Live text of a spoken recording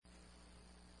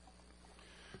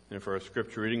And for our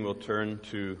scripture reading, we'll turn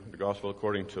to the Gospel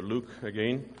according to Luke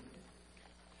again.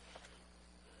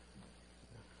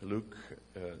 Luke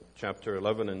chapter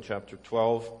 11 and chapter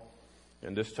 12.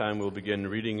 And this time we'll begin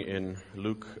reading in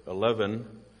Luke 11,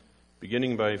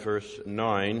 beginning by verse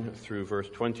 9 through verse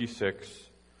 26.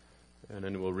 And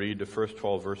then we'll read the first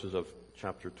 12 verses of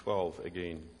chapter 12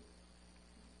 again.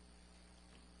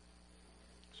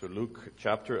 So Luke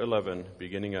chapter 11,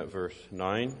 beginning at verse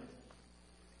 9.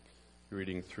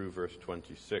 Reading through verse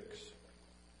 26.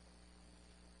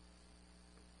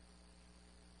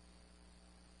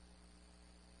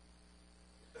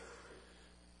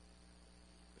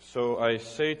 So I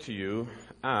say to you,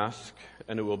 ask,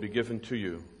 and it will be given to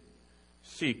you.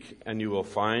 Seek, and you will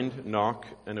find. Knock,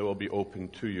 and it will be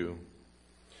opened to you.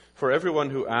 For everyone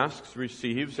who asks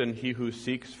receives, and he who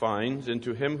seeks finds, and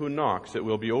to him who knocks it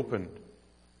will be opened.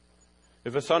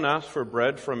 If a son asks for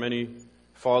bread from any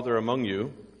father among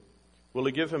you, will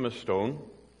he give him a stone?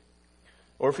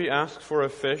 Or if he asks for a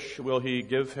fish, will he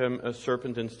give him a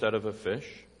serpent instead of a fish?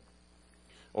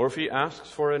 Or if he asks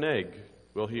for an egg,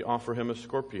 will he offer him a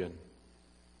scorpion?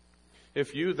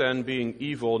 If you then, being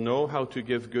evil, know how to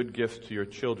give good gifts to your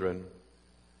children,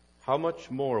 how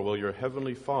much more will your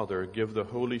heavenly Father give the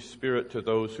Holy Spirit to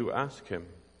those who ask him?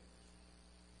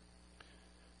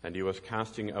 And he was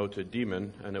casting out a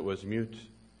demon, and it was mute.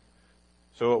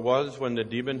 So it was when the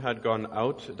demon had gone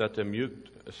out that the mute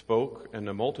spoke, and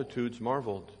the multitudes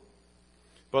marveled.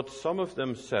 But some of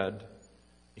them said,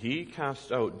 he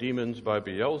cast out demons by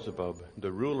Beelzebub,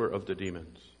 the ruler of the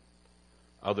demons.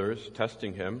 Others,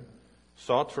 testing him,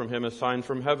 sought from him a sign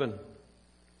from heaven.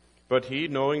 But he,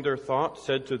 knowing their thoughts,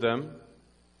 said to them,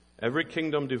 every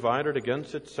kingdom divided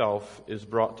against itself is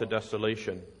brought to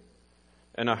desolation,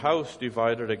 and a house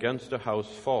divided against a house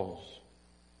falls.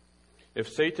 If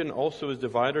Satan also is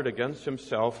divided against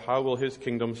himself, how will his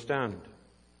kingdom stand?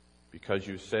 Because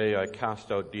you say, I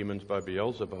cast out demons by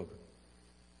Beelzebub.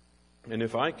 And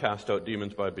if I cast out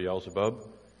demons by Beelzebub,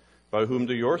 by whom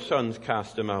do your sons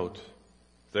cast them out?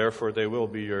 Therefore they will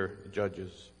be your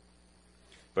judges.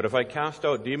 But if I cast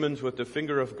out demons with the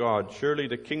finger of God, surely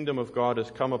the kingdom of God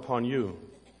has come upon you.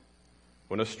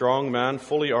 When a strong man,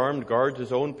 fully armed, guards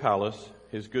his own palace,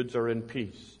 his goods are in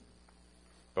peace.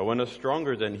 But when a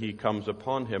stronger than he comes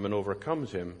upon him and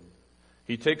overcomes him,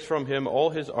 he takes from him all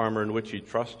his armor in which he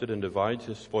trusted and divides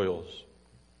his spoils.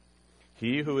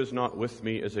 He who is not with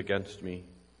me is against me,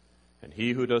 and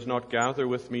he who does not gather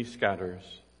with me scatters.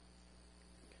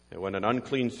 And when an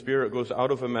unclean spirit goes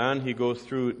out of a man, he goes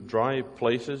through dry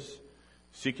places,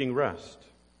 seeking rest,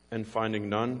 and finding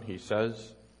none, he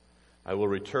says, I will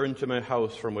return to my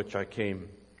house from which I came.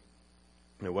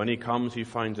 And when he comes, he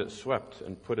finds it swept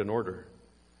and put in order.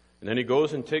 And then he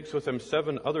goes and takes with him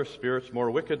 7 other spirits more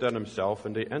wicked than himself,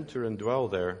 and they enter and dwell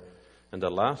there. And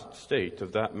the last state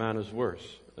of that man is worse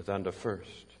than the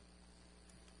first.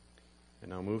 And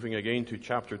now moving again to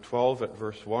chapter 12 at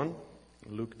verse 1.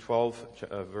 Luke 12,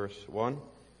 verse 1.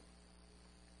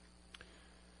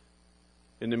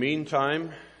 In the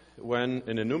meantime, when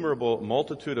an innumerable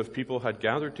multitude of people had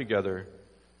gathered together,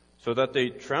 so that they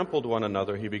trampled one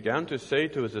another, he began to say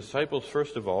to his disciples,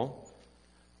 first of all,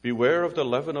 beware of the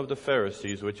leaven of the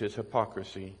Pharisees, which is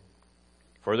hypocrisy.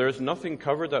 For there is nothing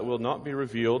covered that will not be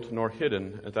revealed, nor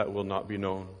hidden that will not be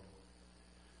known.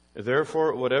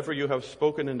 Therefore, whatever you have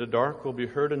spoken in the dark will be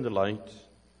heard in the light,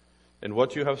 and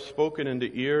what you have spoken in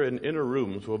the ear in inner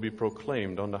rooms will be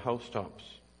proclaimed on the housetops.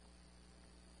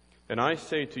 And I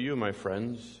say to you, my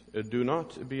friends, do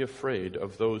not be afraid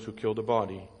of those who kill the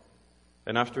body,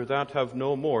 and after that have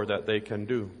no more that they can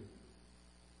do.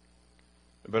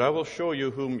 But I will show you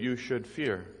whom you should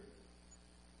fear.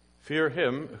 Fear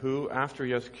him who, after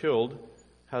he has killed,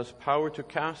 has power to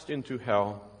cast into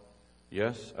hell.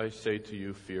 Yes, I say to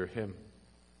you, fear him.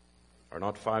 Are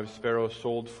not 5 sparrows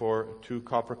sold for 2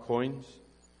 copper coins,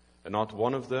 and not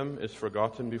one of them is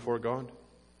forgotten before God?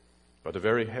 But the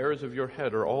very hairs of your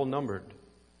head are all numbered.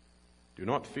 Do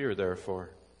not fear, therefore.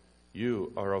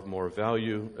 You are of more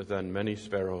value than many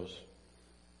sparrows.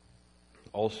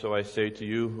 Also I say to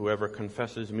you, whoever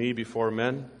confesses me before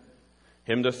men,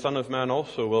 him the Son of Man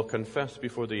also will confess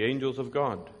before the angels of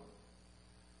God.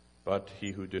 But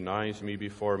he who denies me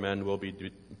before men will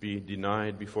be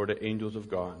denied before the angels of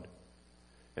God.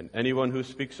 And anyone who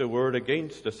speaks a word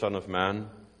against the Son of Man,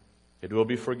 it will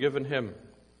be forgiven him.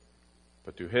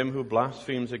 But to him who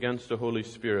blasphemes against the Holy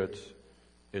Spirit,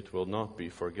 it will not be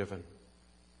forgiven.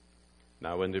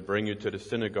 Now when they bring you to the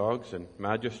synagogues and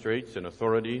magistrates and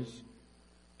authorities,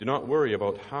 do not worry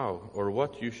about how or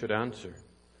what you should answer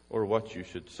or what you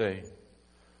should say.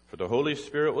 For the Holy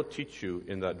Spirit will teach you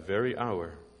in that very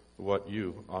hour what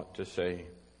you ought to say.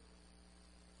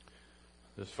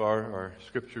 Thus far, our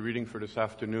scripture reading for this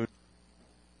afternoon.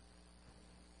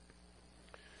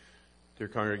 Dear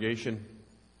congregation,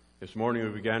 this morning we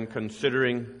began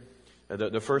considering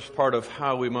the first part of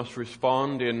how we must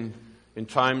respond in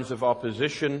times of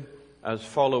opposition as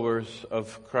followers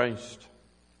of Christ.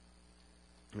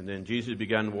 And then Jesus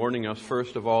began warning us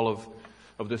first of all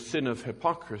of the sin of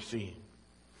hypocrisy.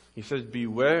 He says,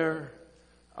 beware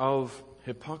of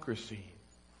hypocrisy.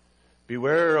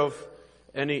 Beware of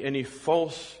any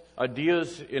false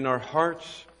ideas in our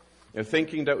hearts,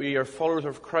 thinking that we are followers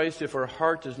of Christ if our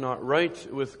heart is not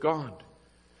right with God.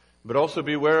 But also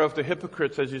beware of the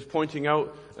hypocrites, as he's pointing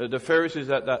out the Pharisees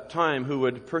at that time who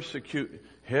would persecute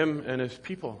him and his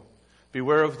people.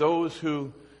 Beware of those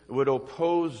who would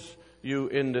oppose you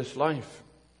in this life.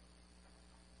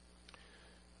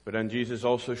 But then Jesus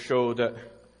also showed that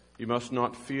you must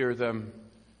not fear them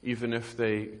even if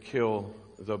they kill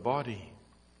the body.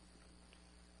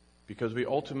 Because we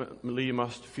ultimately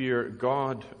must fear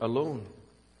God alone.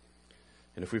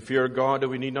 And if we fear God, then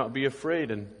we need not be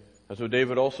afraid. And as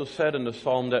David also said in the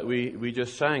psalm that we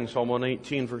just sang, Psalm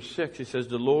 118 verse 6, he says,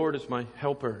 "The Lord is my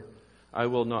helper. I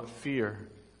will not fear.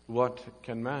 What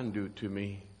can man do to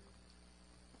me?"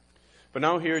 But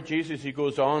now here Jesus, he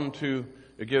goes on to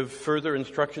give further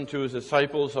instruction to his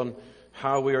disciples on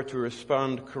how we are to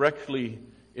respond correctly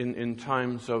in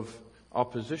times of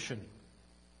opposition.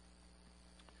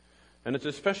 And it's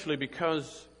especially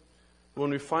because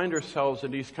when we find ourselves in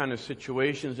these kind of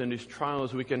situations, in these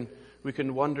trials, we can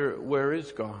wonder, where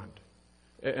is God?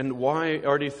 And why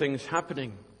are these things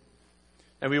happening?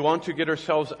 And we want to get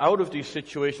ourselves out of these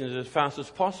situations as fast as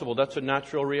possible. That's a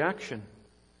natural reaction.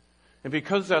 And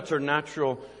because that's our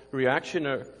natural reaction,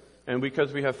 and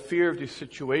because we have fear of these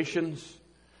situations,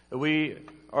 we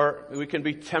can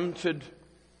be tempted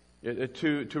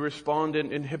to respond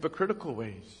in hypocritical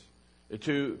ways,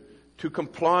 to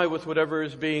comply with whatever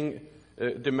is being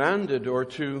demanded, or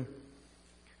to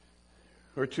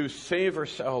save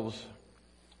ourselves.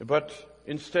 But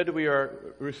instead we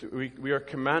are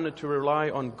commanded to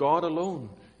rely on God alone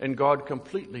and God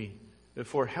completely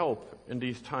for help in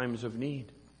these times of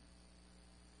need.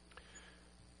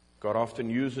 God often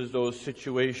uses those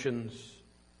situations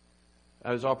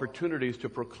as opportunities to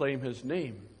proclaim His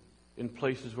name in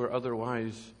places where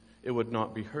otherwise it would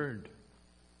not be heard.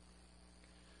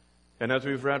 And as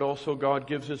we've read also, God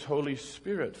gives His Holy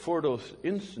Spirit for those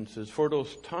instances, for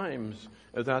those times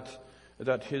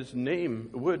that His name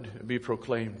would be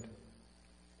proclaimed.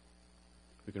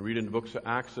 We can read in the books of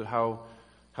Acts of how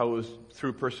it was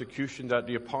through persecution that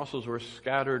the apostles were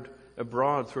scattered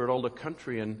abroad throughout all the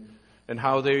country, and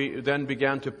how they then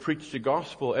began to preach the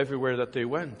gospel everywhere that they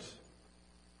went.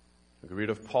 We can read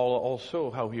of Paul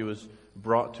also, how he was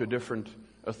brought to different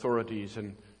authorities,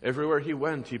 and everywhere he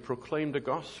went, he proclaimed the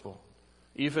gospel.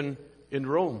 Even in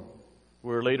Rome,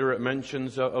 where later it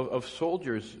mentions of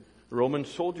soldiers, Roman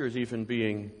soldiers even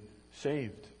being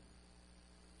saved.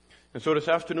 And so this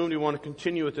afternoon we want to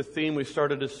continue with the theme we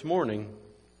started this morning,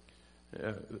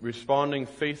 responding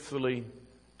faithfully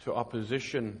to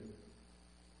opposition,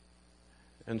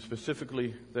 and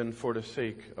specifically then for the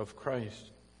sake of Christ.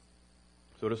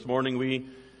 So this morning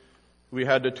we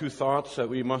had the two thoughts, that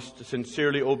we must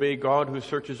sincerely obey God who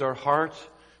searches our heart,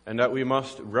 and that we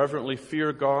must reverently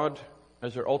fear God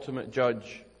as our ultimate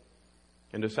judge.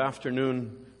 And this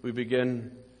afternoon we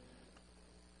begin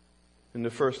in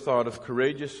the first thought of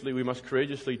we must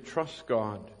courageously trust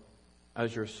God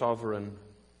as your sovereign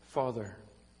Father.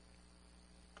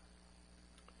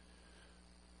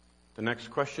 The next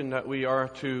question that we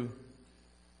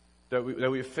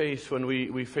face when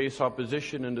we face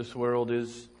opposition in this world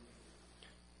is,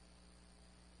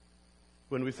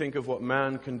 when we think of what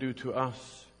man can do to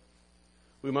us,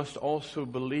 we must also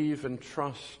believe and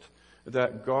trust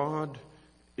that God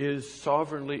is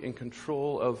sovereignly in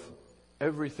control of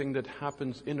everything that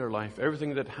happens in our life,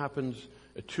 everything that happens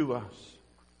to us.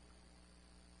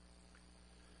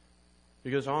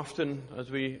 Because often, as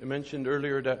we mentioned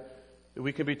earlier, that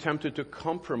we can be tempted to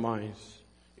compromise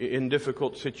in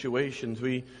difficult situations.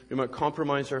 We might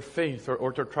compromise our faith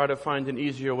or to try to find an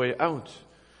easier way out.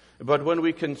 But when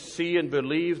we can see and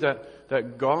believe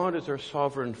that God is our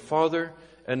sovereign Father,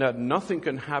 and that nothing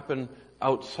can happen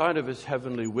outside of His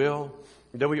heavenly will,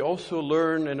 then we also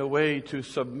learn in a way to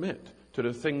submit to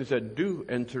the things that do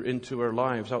enter into our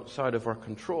lives outside of our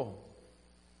control.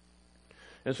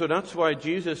 And so that's why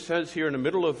Jesus says here in the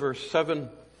middle of verse 7,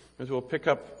 as we'll pick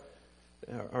up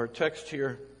our text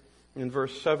here in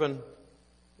verse 7,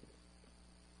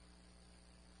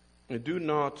 "Do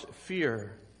not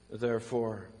fear,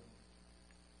 therefore."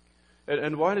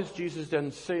 And why does Jesus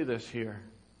then say this here?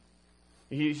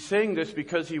 He's saying this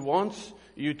because he wants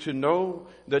you to know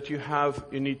that you have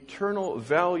an eternal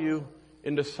value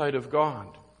in the sight of God.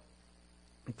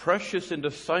 Precious in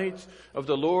the sight of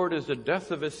the Lord is the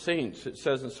death of his saints, it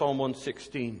says in Psalm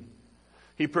 116.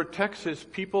 He protects his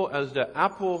people as the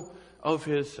apple of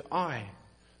his eye.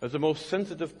 As the most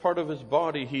sensitive part of his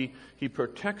body, he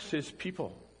protects his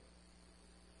people.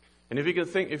 And if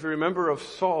you remember of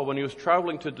Saul, when he was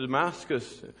traveling to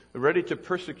Damascus, ready to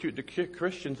persecute the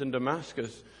Christians in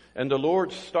Damascus, and the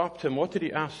Lord stopped him, what did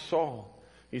he ask Saul?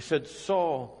 He said,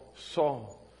 Saul,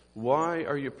 Saul, why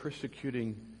are you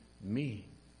persecuting me?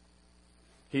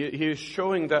 He is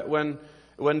showing that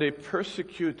when they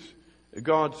persecute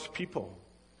God's people,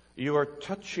 you are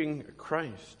touching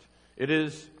Christ.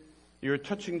 You're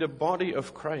touching the body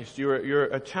of Christ. You're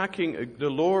attacking the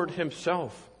Lord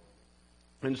himself.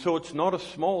 And so it's not a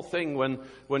small thing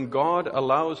when God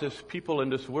allows his people in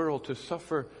this world to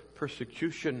suffer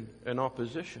persecution and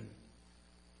opposition.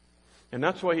 And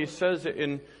that's why he says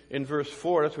in verse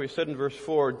 4, that's what he said in verse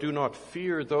 4, do not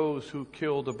fear those who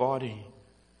kill the body,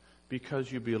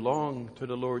 because you belong to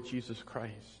the Lord Jesus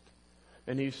Christ.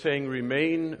 And he's saying,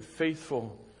 remain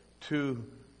faithful to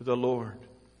the Lord.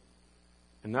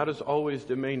 And that is always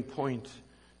the main point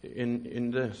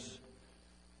in this.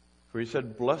 For he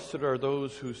said, blessed are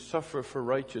those who suffer for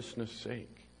righteousness'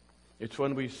 sake. It's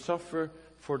when we suffer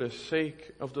for the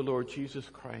sake of the Lord Jesus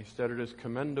Christ that it is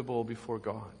commendable before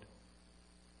God.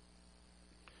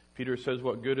 Peter says,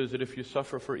 what good is it if you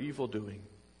suffer for evil doing?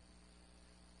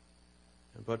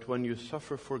 But when you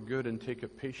suffer for good and take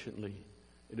it patiently,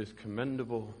 it is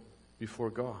commendable before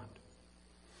God.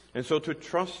 And so to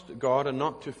trust God and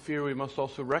not to fear, we must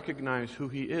also recognize who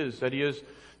he is, that he is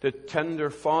the tender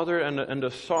Father and the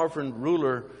sovereign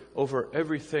ruler over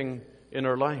everything in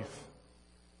our life.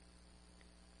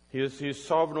 He is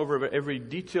sovereign over every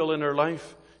detail in our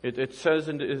life. It says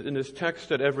in this text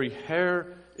that every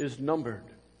hair is numbered.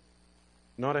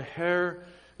 Not a hair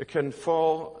can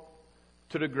fall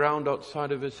to the ground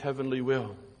outside of his heavenly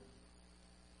will.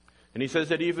 And he says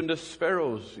that even the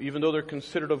sparrows, even though they're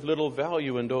considered of little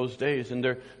value in those days,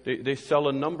 and they sell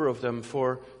a number of them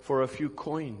for a few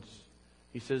coins,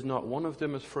 he says not one of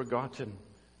them is forgotten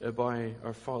by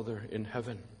our Father in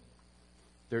heaven.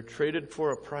 They're traded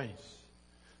for a price.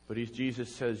 But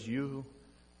Jesus says, you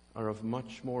are of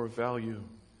much more value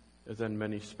than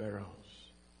many sparrows.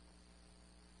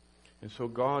 And so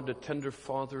God, the tender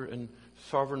Father and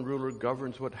sovereign ruler,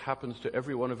 governs what happens to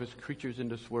every one of his creatures in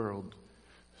this world.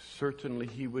 Certainly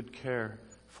he would care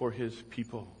for his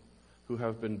people who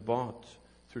have been bought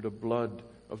through the blood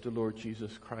of the Lord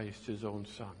Jesus Christ, his own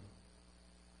Son.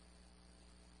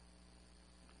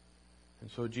 And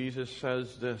so Jesus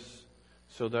says this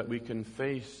so that we can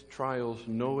face trials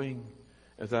knowing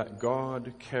that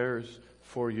God cares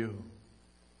for you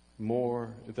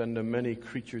more than the many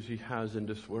creatures he has in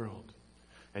this world.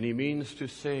 And he means to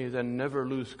say then never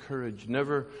lose courage,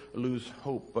 never lose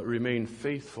hope, but remain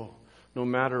faithful no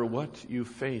matter what you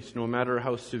face, no matter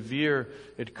how severe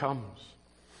it comes.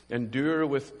 Endure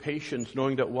with patience,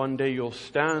 knowing that one day you'll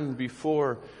stand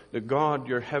before the God,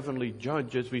 your heavenly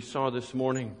judge, as we saw this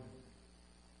morning.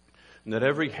 And that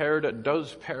every hair that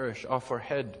does perish off our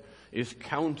head is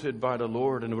counted by the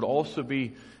Lord, and it would also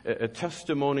be a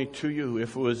testimony to you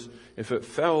if it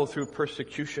fell through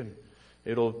persecution.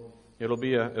 It'll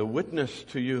be a witness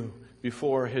to you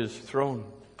before his throne.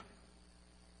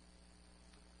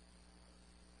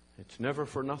 It's never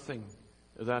for nothing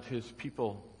that his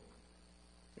people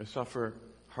suffer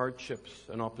hardships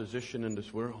and opposition in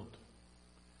this world.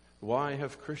 Why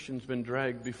have Christians been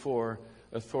dragged before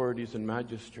authorities and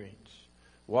magistrates?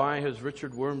 Why has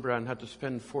Richard Wurmbrand had to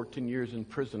spend 14 years in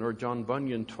prison, or John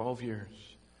Bunyan 12 years?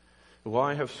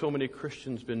 Why have so many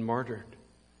Christians been martyred?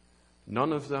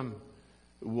 None of them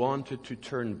wanted to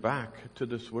turn back to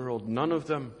this world. None of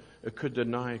them could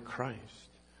deny Christ.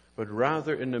 But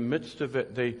rather, in the midst of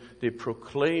it, they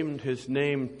proclaimed his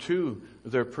name to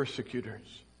their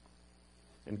persecutors.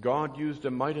 And God used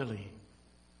them mightily.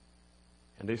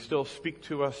 And they still speak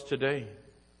to us today.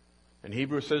 And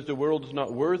Hebrews says the world is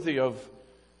not worthy of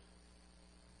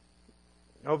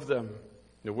them.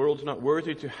 The world's not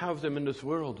worthy to have them in this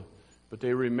world. But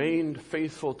they remained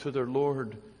faithful to their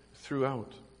Lord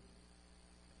throughout.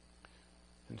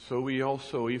 And so we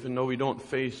also, even though we don't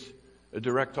face a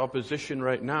direct opposition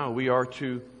right now, we are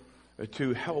to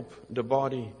help the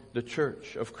body, the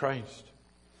church of Christ.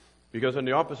 Because on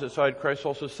the opposite side, Christ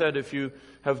also said, if you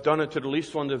have done it to the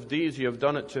least one of these, you have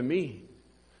done it to me.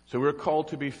 So we're called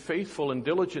to be faithful and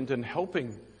diligent in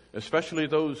helping, especially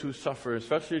those who suffer,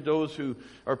 especially those who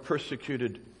are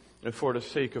persecuted for the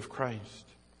sake of Christ.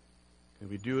 And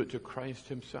we do it to Christ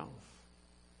himself.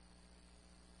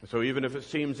 So even if it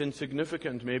seems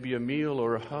insignificant, maybe a meal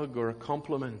or a hug or a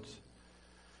compliment,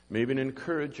 maybe an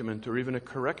encouragement or even a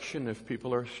correction if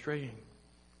people are straying,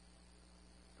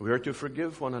 we are to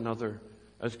forgive one another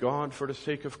as God, for the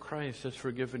sake of Christ, has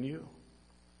forgiven you.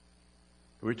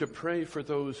 We are to pray for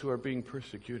those who are being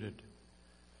persecuted.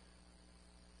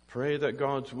 Pray that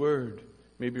God's word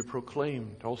may be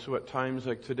proclaimed also at times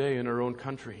like today in our own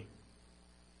country.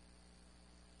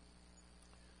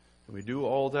 And we do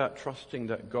all that trusting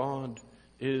that God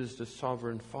is the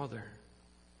sovereign Father,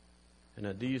 and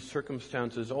that these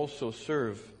circumstances also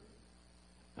serve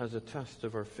as a test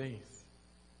of our faith.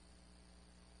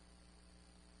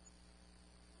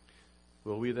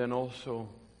 Will we then also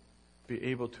be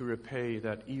able to repay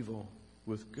that evil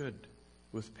with good,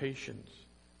 with patience,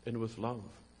 and with love?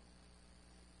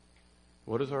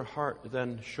 What does our heart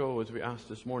then show, as we asked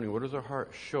this morning, what does our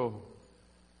heart show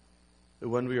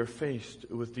when we are faced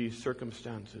with these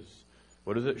circumstances?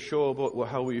 What does it show about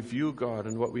how we view God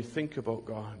and what we think about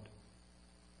God?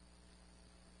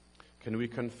 Can we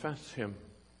confess him?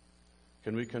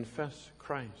 Can we confess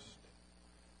Christ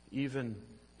even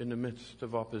in the midst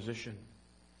of opposition?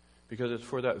 Because it's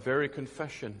for that very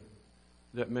confession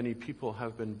that many people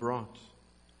have been brought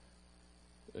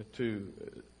to.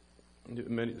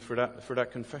 For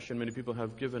that confession, many people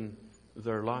have given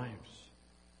their lives.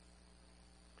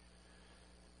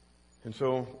 And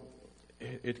so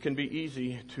it can be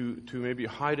easy to maybe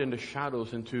hide in the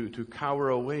shadows and to cower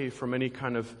away from any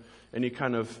kind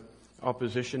of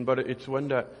opposition. But it's when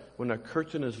that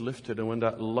curtain is lifted and when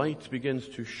that light begins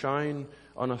to shine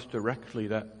on us directly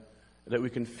that we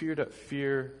can feel that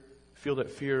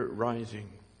fear rising,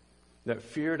 that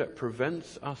fear that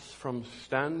prevents us from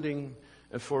standing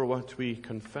for what we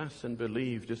confess and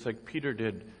believe, just like Peter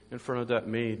did in front of that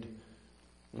maid.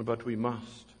 But we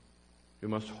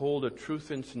must hold the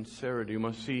truth in sincerity. We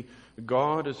must see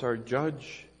God as our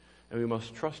judge, and we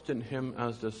must trust in him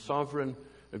as the sovereign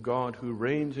God who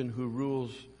reigns and who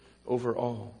rules over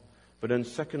all. But then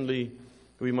secondly,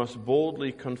 we must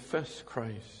boldly confess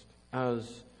Christ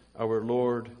as our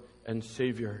Lord and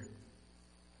Savior.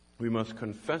 We must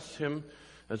confess him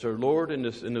as our Lord in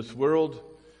this world,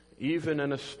 even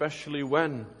and especially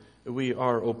when we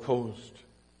are opposed.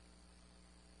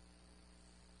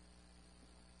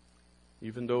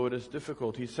 Even though it is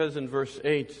difficult. He says in verse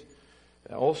 8,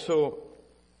 also,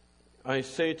 I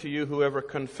say to you, whoever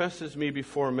confesses me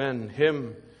before men,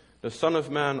 him, the Son of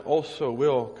Man, also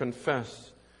will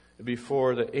confess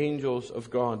before the angels of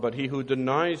God. But he who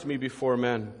denies me before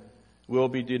men will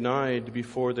be denied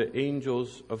before the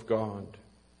angels of God.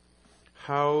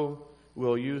 How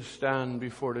will you stand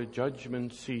before the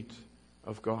judgment seat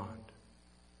of God?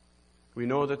 We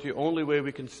know that the only way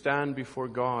we can stand before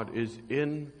God is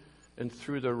in and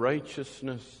through the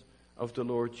righteousness of the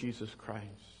Lord Jesus Christ.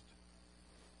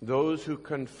 Those who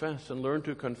confess and learn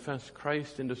to confess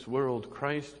Christ in this world,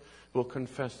 Christ will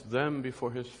confess them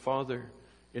before his Father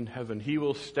in heaven. He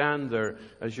will stand there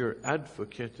as your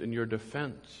advocate in your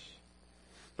defense.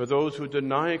 For those who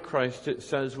deny Christ, it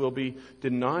says, will be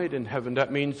denied in heaven.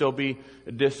 That means they'll be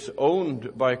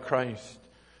disowned by Christ.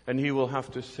 And he will have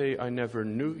to say, I never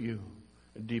knew you.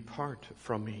 Depart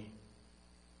from me.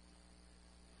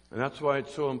 And that's why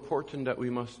it's so important that we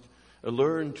must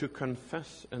learn to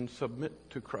confess and submit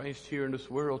to Christ here in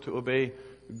this world, to obey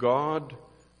God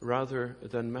rather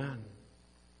than man.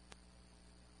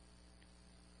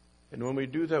 And when we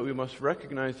do that, we must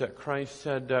recognize that Christ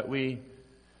said that we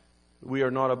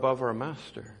are not above our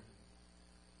master,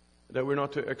 that we're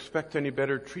not to expect any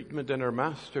better treatment than our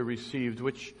master received,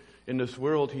 which in this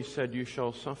world he said, you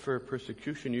shall suffer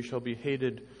persecution, you shall be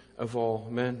hated of all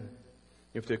men.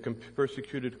 If they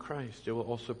persecuted Christ, they will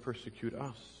also persecute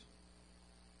us.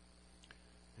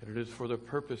 And it is for the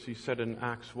purpose, he said in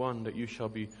Acts 1, that you shall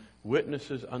be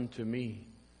witnesses unto me,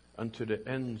 unto the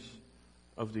ends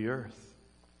of the earth.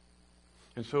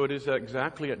 And so it is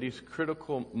exactly at these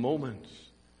critical moments,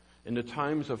 in the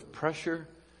times of pressure,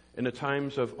 in the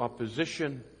times of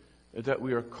opposition, that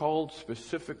we are called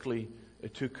specifically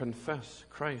to confess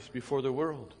Christ before the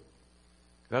world.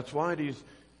 That's why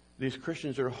these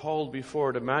Christians are hauled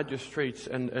before the magistrates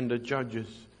and the judges.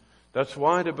 That's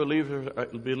why the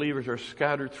believers are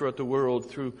scattered throughout the world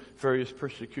through various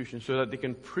persecutions, so that they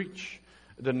can preach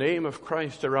the name of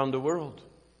Christ around the world.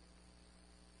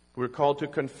 We're called to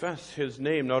confess his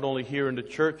name, not only here in the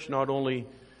church, not only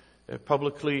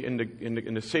publicly in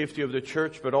the safety of the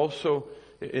church, but also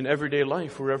in everyday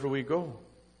life, wherever we go.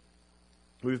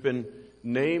 We've been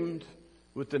named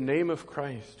with the name of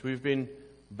Christ. We've been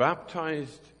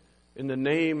baptized in the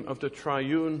name of the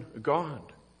triune God.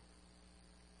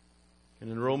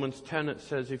 And in Romans 10 it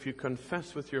says, if you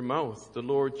confess with your mouth the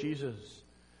Lord Jesus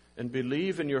and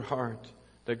believe in your heart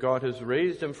that God has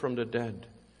raised him from the dead,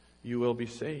 you will be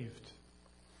saved.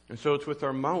 And so it's with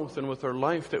our mouth and with our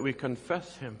life that we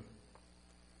confess him.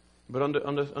 But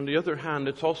on the other hand,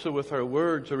 it's also with our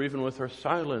words or even with our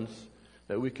silence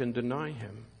that we can deny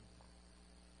him.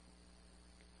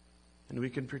 And we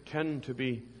can pretend to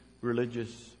be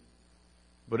religious.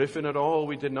 But if in it all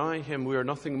we deny him, we are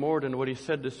nothing more than what he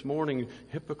said this morning,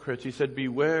 hypocrites. He said,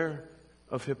 beware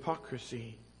of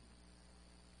hypocrisy.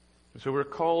 So we're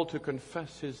called to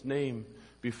confess his name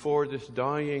before this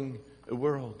dying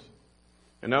world.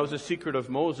 And that was the secret of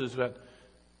Moses,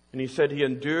 and he said he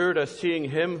endured as seeing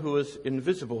him who is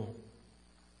invisible.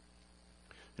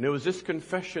 And it was this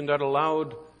confession that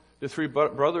allowed the three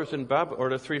brothers in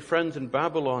the three friends in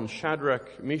Babylon,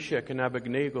 Shadrach, Meshach, and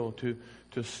Abednego,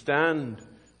 to stand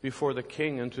before the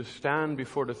king and to stand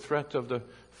before the threat of the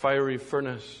fiery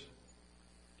furnace,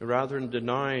 rather than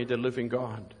deny the living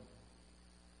God.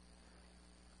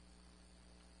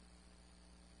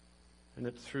 And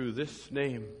it's through this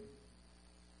name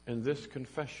and this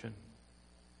confession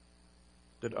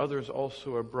that others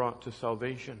also are brought to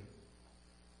salvation.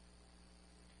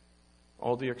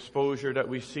 All the exposure that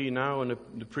we see now in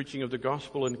the preaching of the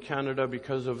gospel in Canada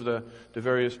because of the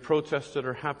various protests that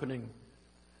are happening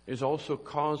is also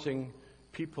causing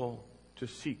people to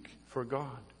seek for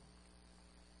God.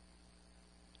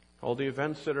 All the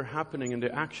events that are happening and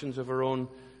the actions of our own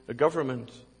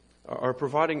government are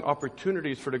providing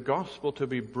opportunities for the gospel to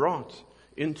be brought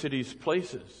into these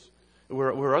places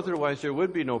where otherwise there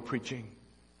would be no preaching.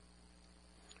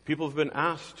 People have been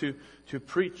asked to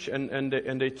preach, and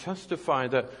they testify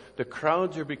that the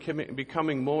crowds are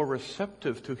becoming more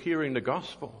receptive to hearing the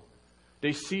gospel.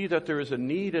 They see that there is a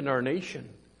need in our nation.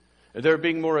 They're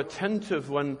being more attentive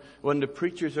when the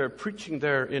preachers are preaching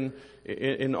there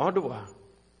in Ottawa.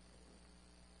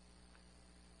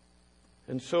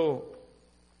 And so,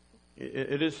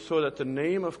 it is so that the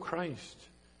name of Christ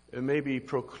may be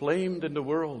proclaimed in the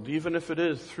world, even if it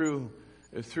is through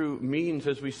means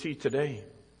as we see today.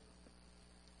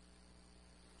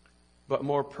 But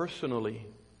more personally,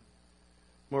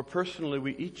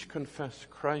 we each confess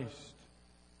Christ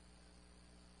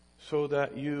so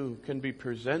that you can be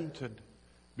presented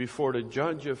before the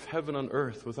judge of heaven and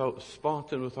earth without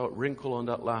spot and without wrinkle on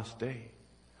that last day.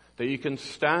 That you can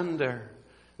stand there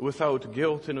without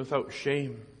guilt and without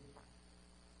shame.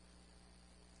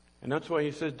 And that's why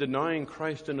he says denying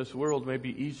Christ in this world may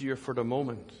be easier for the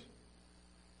moment.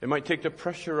 It might take the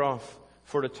pressure off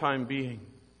for the time being.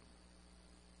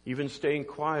 Even staying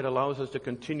quiet allows us to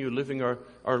continue living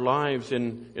our lives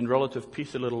in relative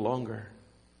peace a little longer.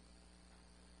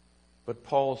 But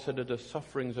Paul said that the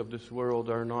sufferings of this world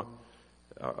are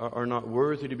not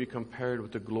worthy to be compared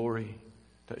with the glory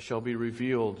that shall be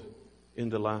revealed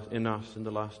in us in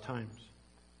the last times.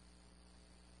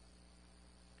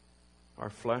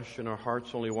 Our flesh and our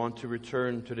hearts only want to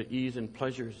return to the ease and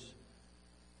pleasures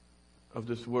of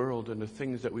this world and the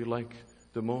things that we like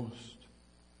the most.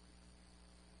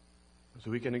 So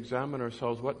we can examine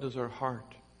ourselves. What does our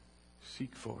heart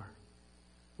seek for?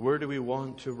 Where do we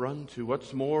want to run to?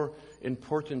 What's more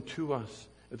important to us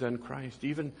than Christ?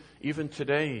 Even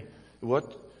today,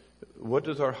 what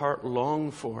does our heart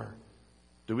long for?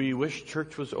 Do we wish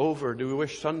church was over? Do we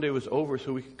wish Sunday was over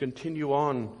so we can continue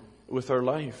on with our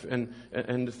life and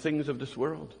the things of this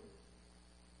world?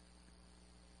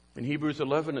 In Hebrews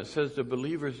 11 it says the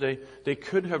believers, they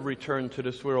could have returned to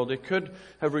this world. They could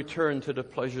have returned to the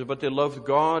pleasures, but they loved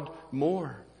God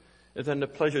more than the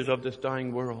pleasures of this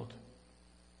dying world.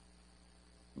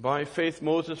 By faith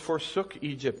Moses forsook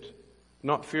Egypt,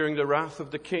 not fearing the wrath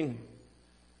of the king,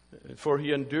 for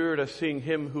he endured as seeing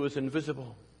him who is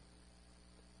invisible.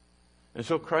 And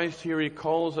so Christ here, he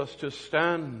calls us to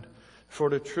stand for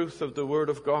the truth of the Word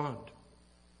of God.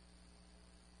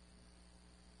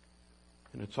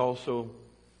 And it's also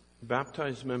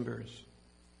baptized members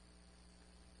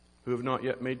who have not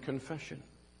yet made confession.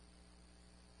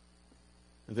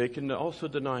 They can also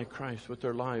deny Christ with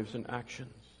their lives and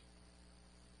actions.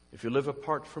 If you live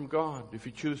apart from God, if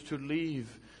you choose to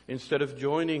leave instead of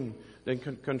joining, then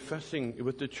confessing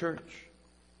with the church.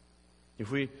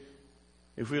 If we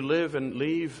live and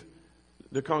leave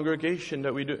the congregation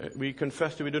that we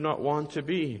confess that we do not want to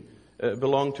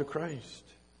belong to Christ.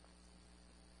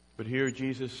 But here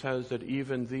Jesus says that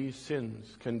even these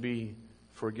sins can be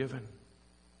forgiven.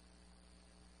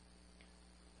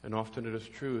 And often it is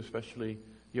true, especially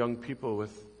young people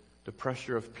with the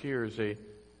pressure of peers,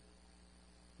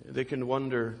 they can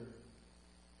wonder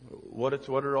what it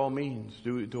all means.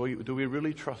 Do we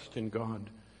really trust in God?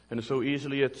 And so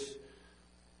easily it's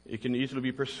You can easily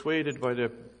be persuaded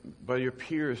by your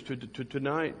peers to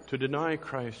deny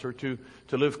Christ or to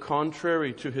live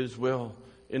contrary to His will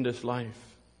in this life.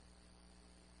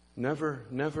 Never,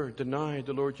 never deny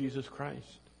the Lord Jesus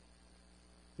Christ.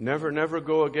 Never, never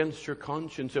go against your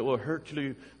conscience. It will hurt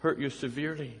you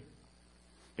severely.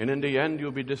 And in the end,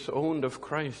 you'll be disowned of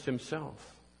Christ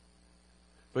Himself.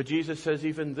 But Jesus says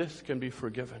even this can be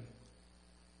forgiven.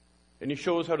 And He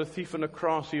shows how the thief on the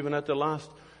cross, even at the last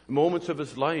moments of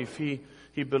his life, he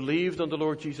believed on the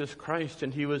Lord Jesus Christ,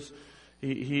 and he was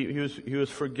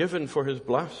forgiven for his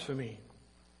blasphemy.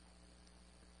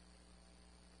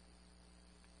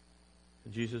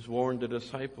 And Jesus warned the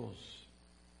disciples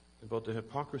about the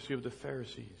hypocrisy of the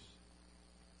Pharisees,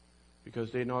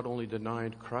 because they not only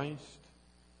denied Christ,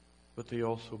 but they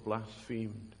also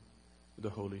blasphemed the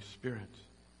Holy Spirit.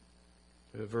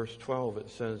 In verse 12 it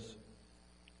says,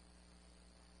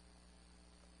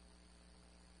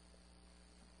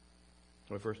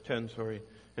 or verse 10,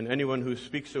 and anyone who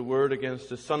speaks a word against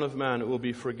the Son of Man, it will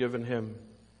be forgiven him.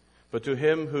 But to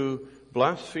him who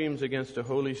blasphemes against the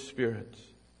Holy Spirit,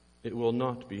 it will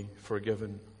not be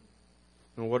forgiven.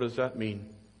 And what does that mean?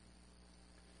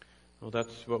 Well,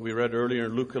 that's what we read earlier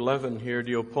in Luke 11 here.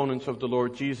 The opponents of the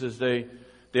Lord Jesus, they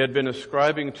had been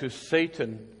ascribing to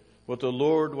Satan what the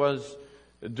Lord was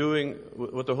doing,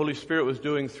 what the Holy Spirit was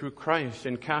doing through Christ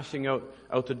in casting out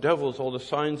the devils, all the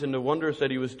signs and the wonders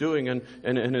that He was doing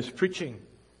and His preaching.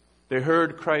 They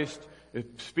heard Christ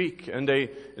speak, and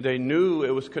they knew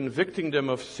it was convicting them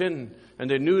of sin,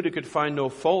 and they knew they could find no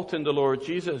fault in the Lord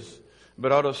Jesus.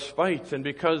 But out of spite and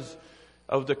because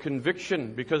of the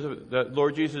conviction, because of that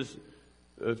Lord Jesus'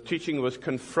 teaching was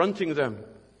confronting them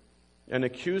and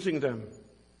accusing them,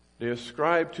 they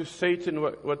ascribed to Satan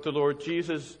what the Lord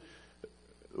Jesus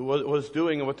was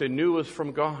doing and what they knew was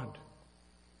from God.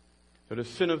 So the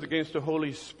sin against the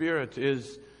Holy Spirit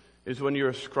is when you're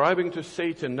ascribing to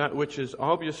Satan that which is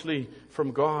obviously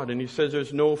from God, and He says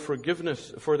there's no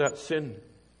forgiveness for that sin.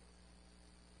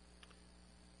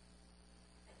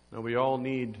 Now we all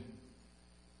need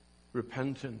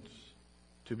repentance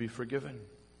to be forgiven.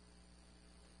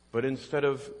 But instead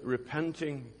of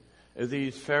repenting,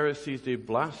 these Pharisees, they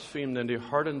blasphemed and they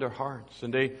hardened their hearts,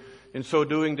 and in so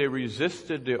doing, they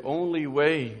resisted the only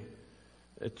way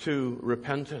to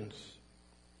repentance.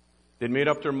 They made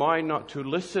up their mind not to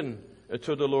listen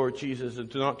to the Lord Jesus,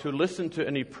 and not to listen to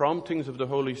any promptings of the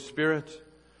Holy Spirit,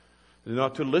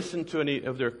 not to listen to any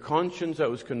of their conscience that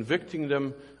was convicting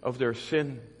them of their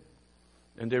sin.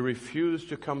 And they refused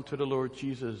to come to the Lord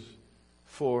Jesus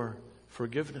for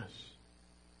forgiveness.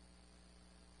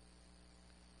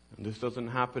 And this doesn't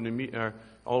happen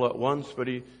all at once, but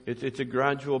it's a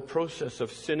gradual process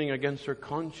of sinning against our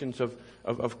conscience,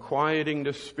 of quieting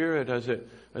the Spirit as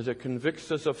it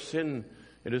convicts us of sin.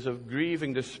 It is of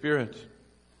grieving the Spirit.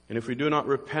 And if we do not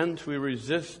repent, we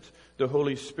resist the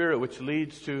Holy Spirit, which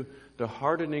leads to the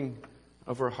hardening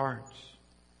of our hearts.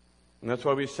 And that's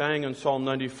why we sang in Psalm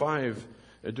 95,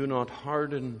 do not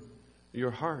harden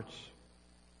your hearts.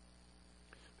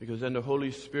 Because then the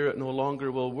Holy Spirit no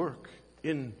longer will work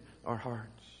in our hearts.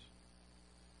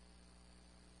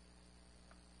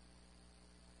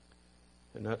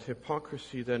 And that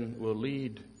hypocrisy then will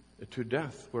lead to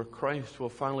death, where Christ will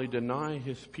finally deny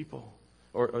His people,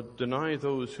 or deny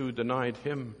those who denied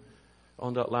Him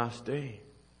on that last day.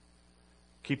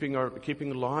 Keeping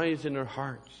lies in our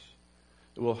hearts.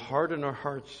 It will harden our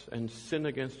hearts and sin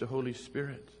against the Holy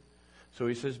Spirit. So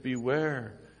He says,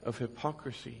 beware of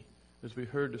hypocrisy, as we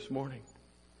heard this morning.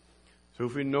 So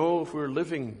if we're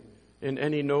living in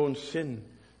any known sin,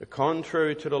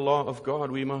 contrary to the law of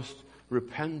God, we must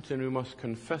repent and we must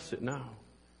confess it now.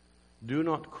 Do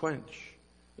not quench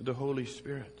the Holy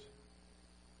Spirit.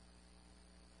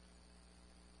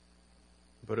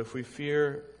 But if we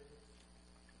fear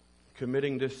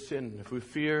committing this sin, if we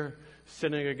fear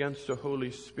sinning against the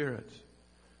Holy Spirit,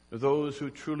 those who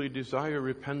truly desire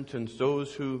repentance,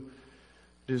 those who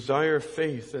desire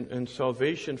faith and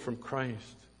salvation from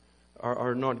Christ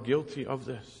are not guilty of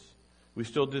this. We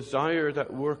still desire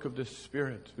that work of the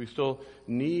Spirit. We still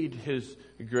need His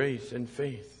grace and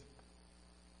faith.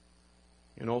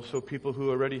 And also people who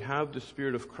already have the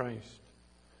Spirit of Christ,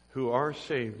 who are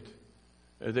saved,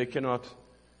 they cannot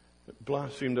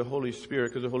blaspheme the Holy Spirit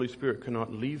because the Holy Spirit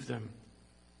cannot leave them.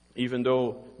 Even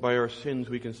though by our sins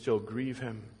we can still grieve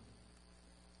Him.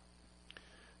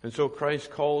 And so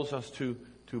Christ calls us to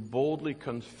boldly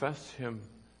confess Him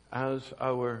as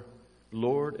our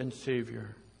Lord and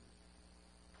Savior.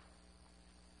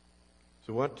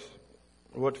 So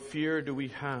what fear do we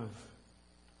have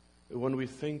when we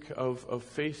think of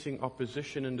facing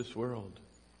opposition in this world?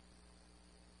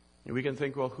 We can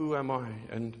think, well, who am I?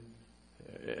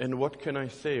 And what can I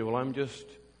say? Well, I'm just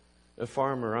a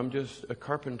farmer. I'm just a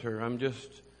carpenter.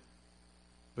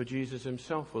 But Jesus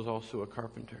himself was also a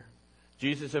carpenter.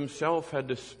 Jesus himself had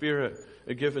the Spirit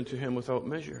given to him without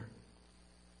measure.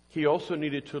 He also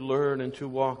needed to learn and to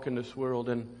walk in this world,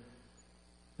 and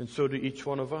so do each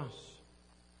one of us.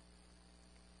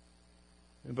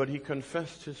 But he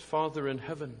confessed his Father in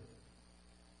heaven.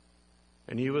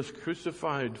 And he was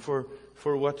crucified for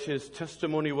what his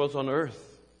testimony was on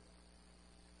earth.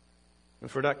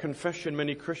 And for that confession,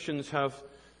 many Christians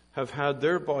have had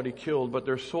their body killed, but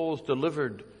their souls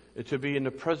delivered to be in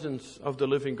the presence of the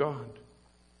living God.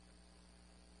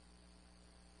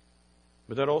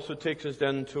 But that also takes us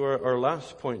then to our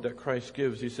last point that Christ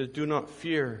gives. He says, do not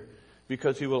fear,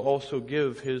 because he will also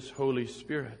give his Holy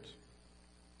Spirit.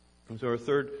 And so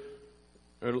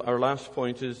our last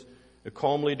point is,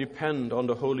 calmly depend on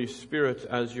the Holy Spirit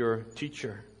as your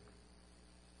teacher.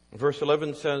 Verse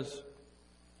 11 says,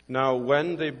 now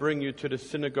when they bring you to the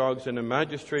synagogues and the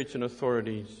magistrates and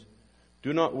authorities,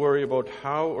 do not worry about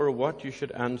how or what you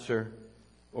should answer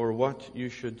or what you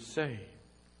should say.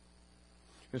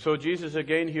 And so Jesus,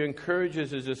 again, he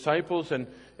encourages his disciples and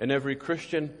every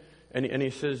Christian, and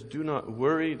he says, do not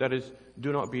worry, that is,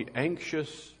 do not be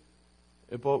anxious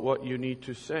about what you need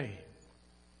to say.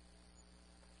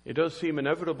 It does seem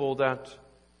inevitable that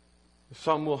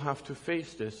some will have to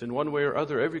face this. In one way or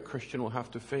other, every Christian will have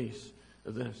to face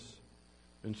this.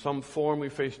 In some form, we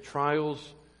face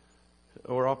trials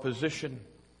or opposition.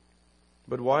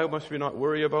 But why must we not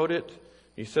worry about it?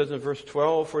 He says in verse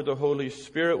 12, for the Holy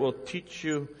Spirit will teach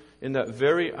you in that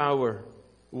very hour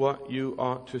what you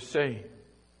ought to say.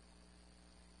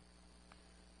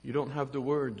 You don't have the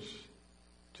words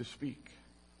to speak.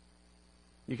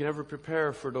 You can never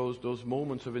prepare for those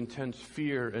moments of intense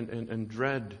fear and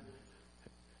dread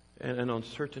and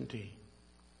uncertainty.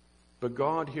 But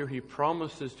God here, he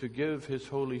promises to give his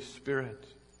Holy Spirit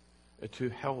to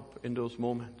help in those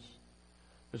moments.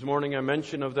 This morning I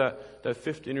mentioned of that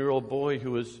 15-year-old boy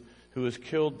who was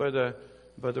killed by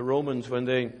the Romans when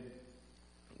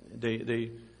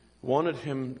they wanted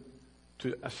him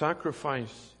to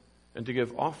sacrifice and to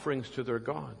give offerings to their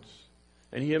gods.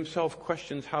 And he himself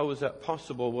questions, how is that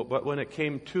possible? But when it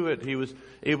came to it, he was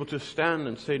able to stand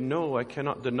and say, no, I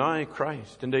cannot deny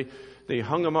Christ. And they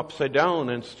hung him upside down,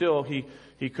 and still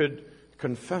he could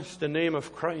confess the name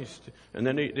of Christ. And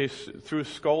then they threw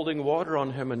scalding water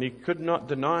on him, and he could not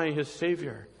deny his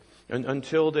Savior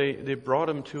until they brought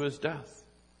him to his death.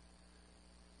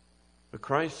 But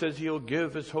Christ says he'll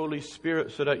give his Holy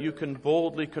Spirit so that you can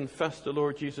boldly confess the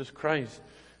Lord Jesus Christ.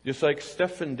 Just like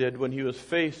Stephen did when he was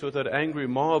faced with that angry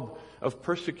mob of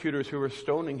persecutors who were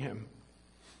stoning him.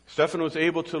 Stephen was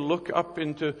able to look up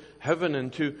into heaven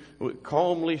and to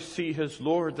calmly see his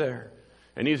Lord there.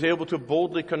 And he's able to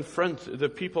boldly confront the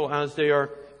people as they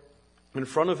are in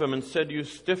front of him and said, you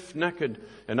stiff-necked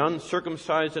and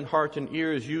uncircumcised in heart and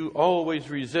ears, you always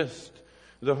resist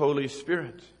the Holy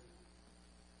Spirit.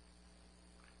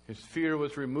 His fear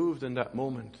was removed in that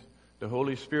moment. The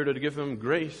Holy Spirit had given him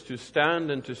grace to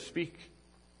stand and to speak.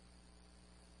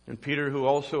 And Peter, who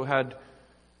also had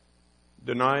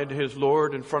denied his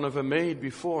Lord in front of a maid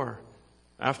before,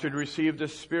 after he received the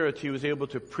Spirit, he was able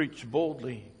to preach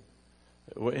boldly.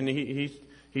 And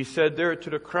he said there to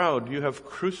the crowd, you have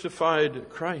crucified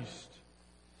Christ.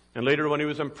 And later when he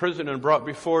was in prison and brought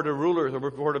before the rulers or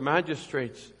before the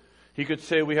magistrates, he could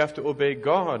say we have to obey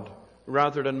God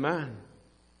rather than man.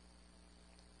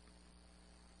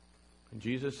 And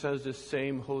Jesus says the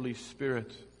same Holy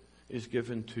Spirit is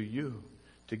given to you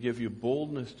to give you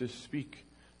boldness to speak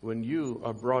when you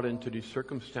are brought into these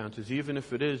circumstances, even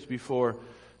if it is before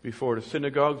the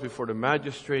synagogues, before the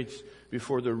magistrates,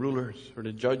 before the rulers or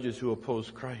the judges who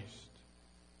oppose Christ.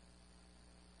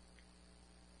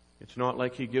 It's not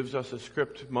like he gives us a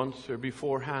script months or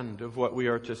beforehand of what we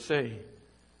are to say.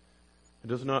 It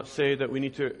does not say that we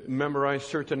need to memorize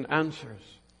certain answers.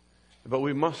 But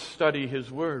we must study his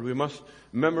word. We must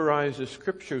memorize the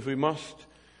scriptures. We must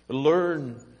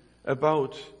learn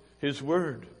about his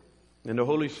word. And the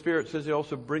Holy Spirit says he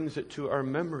also brings it to our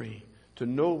memory to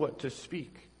know what to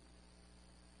speak.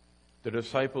 The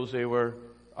disciples, they were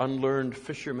unlearned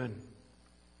fishermen.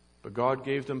 But God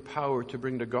gave them power to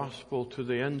bring the gospel to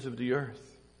the ends of the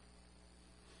earth.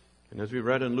 And as we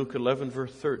read in Luke 11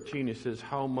 verse 13, he says,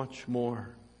 how much more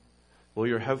will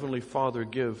your heavenly Father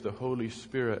give the Holy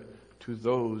Spirit to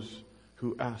those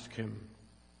who ask him?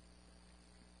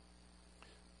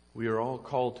 We are all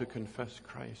called to confess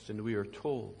Christ, and we are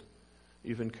told,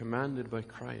 even commanded by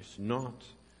Christ, not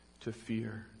to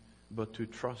fear, but to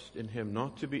trust in him,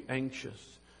 not to be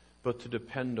anxious, but to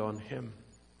depend on Him.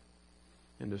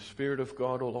 And the Spirit of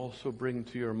God will also bring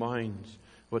to your minds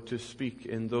what to speak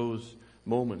in those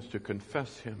moments, to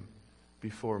confess Him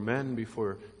before men,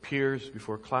 before peers,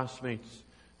 before classmates,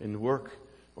 in work,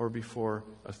 or before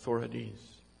authorities.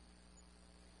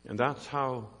 And that's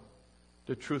how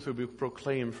the truth will be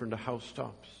proclaimed from the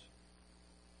housetops.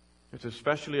 It's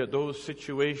especially at those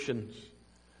situations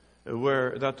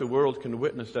where that the world can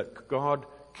witness that God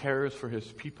cares for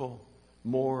His people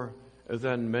more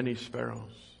than many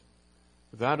sparrows.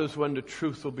 That is when the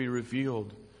truth will be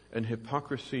revealed and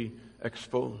hypocrisy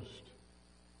exposed.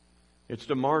 It's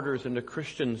the martyrs and the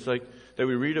Christians that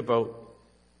we read about,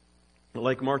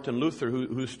 like Martin Luther,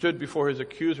 who stood before his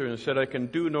accuser and said, "I can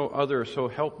do no other, so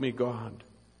help me God."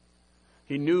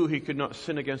 He knew he could not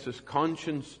sin against his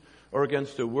conscience or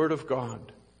against the Word of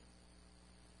God.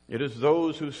 It is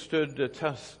those who stood the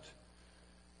test,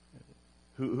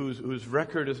 whose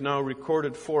record is now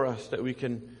recorded for us, that we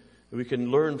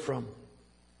can learn from.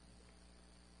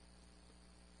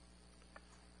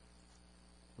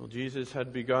 Well, Jesus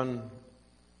had begun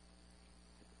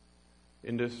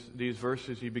in these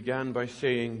verses, He began by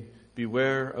saying,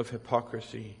 "Beware of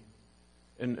hypocrisy,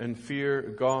 and fear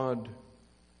God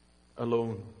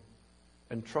alone,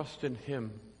 and trust in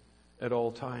Him at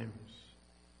all times."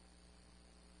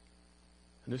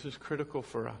 And this is critical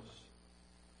for us,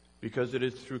 because it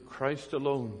is through Christ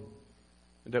alone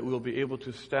that we'll be able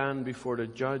to stand before the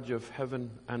Judge of heaven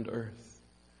and earth.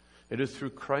 It is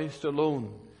through Christ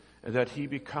alone that He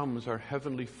becomes our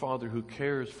Heavenly Father, who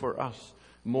cares for us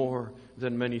more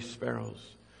than many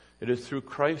sparrows. It is through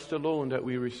Christ alone that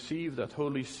we receive that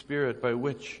Holy Spirit by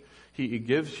which He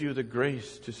gives you the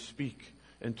grace to speak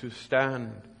and to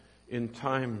stand in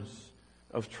times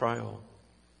of trial.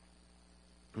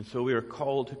 And so we are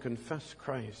called to confess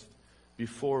Christ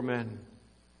before men,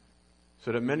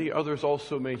 so that many others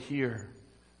also may hear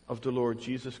of the Lord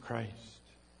Jesus Christ,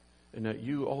 and that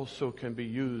you also can be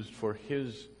used for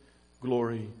His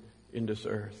glory in this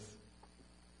earth.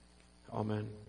 Amen.